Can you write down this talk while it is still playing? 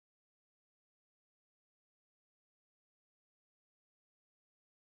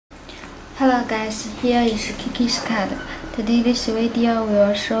Hello guys, here is Kiki's card. Today this video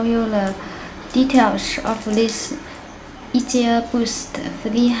will show you the details of this easier boost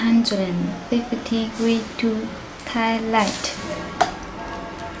 350 V2 TAILGATE.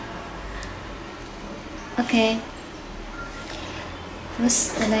 Okay.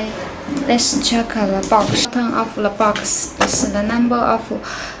 Firstly, let's check the box. Bottom of the box is the number of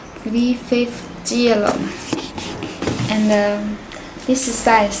 350 and this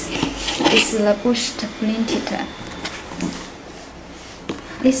size is the boost printed.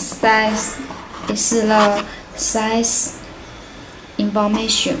 This size is the size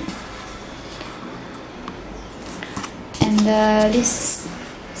information, and this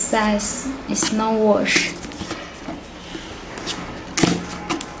size is no wash.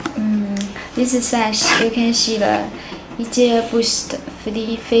 This size you can see the easier boost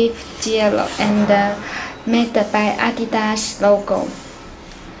 350 and made by ADIDAS logo.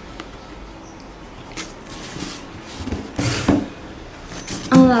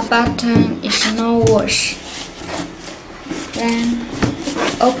 On the bottom is no wash. Then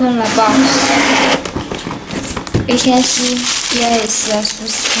open the box. You can see here is a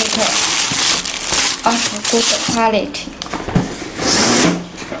newspaper of good quality.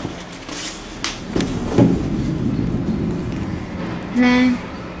 Then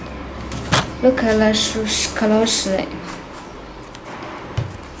look at the shoes closely.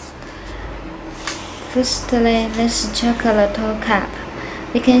 Firstly, let's check the toe cap.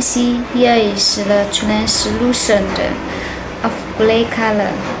 You can see here is the translucent of gray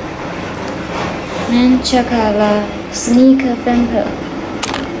color. Then check the sneaker bumper.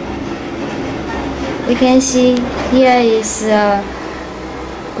 We can see here is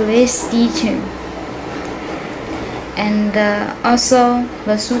gray stitching, and also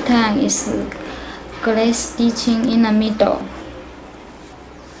the sultan is gray stitching in the middle.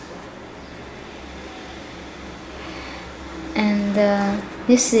 And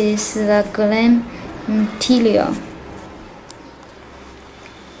this is the gray material.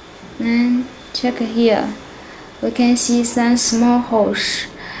 Then check here, we can see some small holes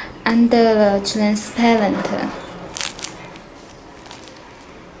under the transparent.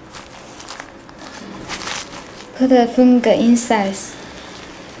 Put a finger inside.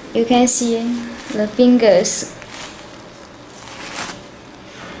 You can see the fingers.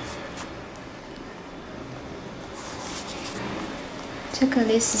 Check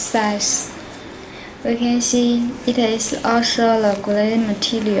this size. We can see it is also the gray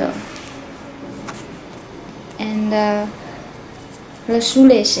material, and the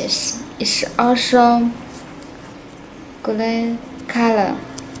shoelaces is also gray color.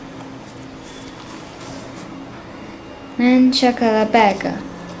 Then check the bag.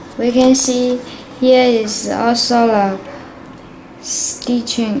 We can see here is also the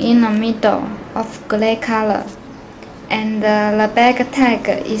stitching in the middle of gray color, and the bag tag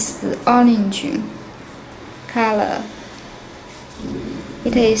is orange color.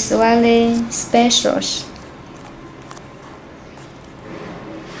 It is very special.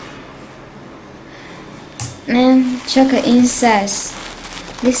 Then check inside.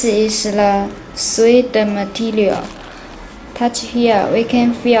 This is the suede material. Touch here, we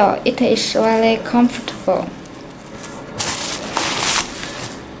can feel it is very comfortable.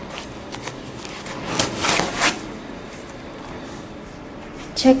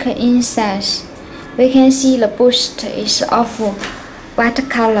 Check inside. We can see the boost is of white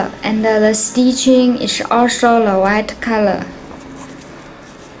color, and the stitching is also the white color.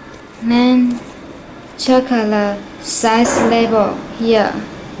 Then check the size label here.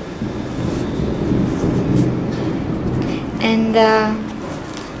 And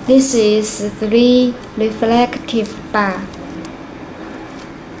this is 3 reflective bar.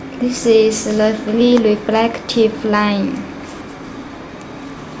 This is the 3 reflective line.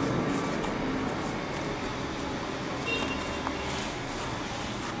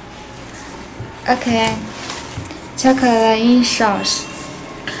 Okay, check the insoles.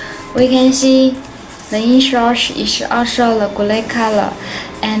 We can see the insoles is also the gray color,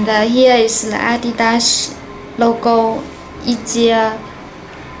 and here is the ADIDAS logo, easier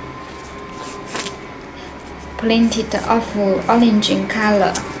printed of orange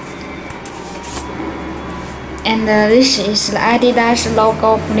color, and this is the ADIDAS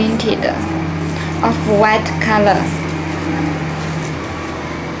logo printed of white color.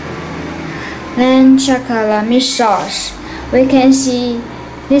 Then check the midsoles. We can see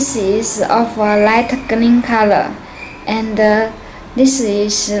this is of a light green color, and this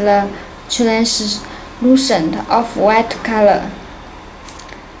is the translucent of white color.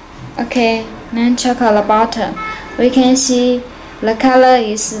 Okay, then check the bottom. We can see the color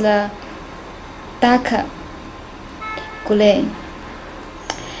is the dark gray.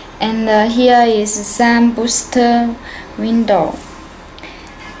 And here is some booster window.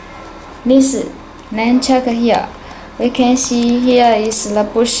 Then check here. We can see here is the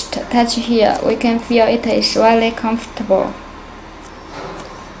boost. Touch here. We can feel it is really comfortable.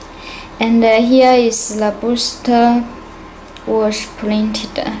 And here is the booster was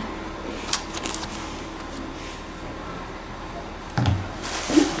printed.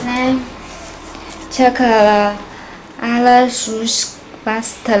 Then check the other shoes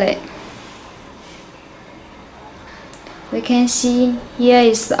fastly. We can see here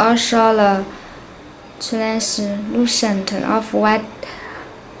is also the translucent of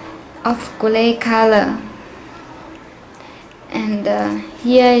gray color. And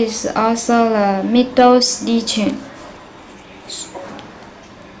here is also the middle stitching.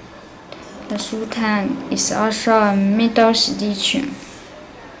 The shoe tongue is also a middle stitching.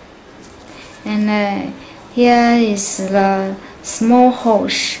 And here is the small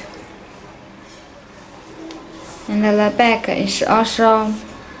holes. And the back is also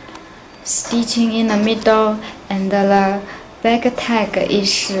stitching in the middle, and the back tag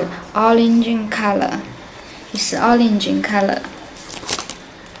is orange color.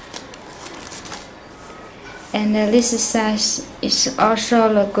 And this size is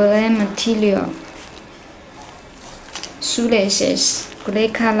also the gray material. Shoelaces, gray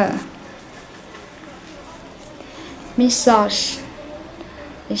color. Midsoles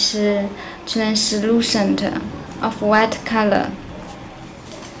is translucent of white color.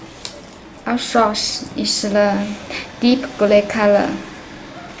 Outsoles is the deep gray color.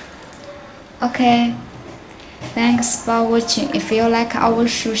 Okay, thanks for watching. If you like our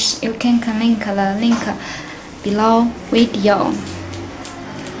shoes, you can click the link below video.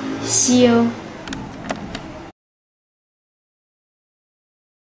 See you.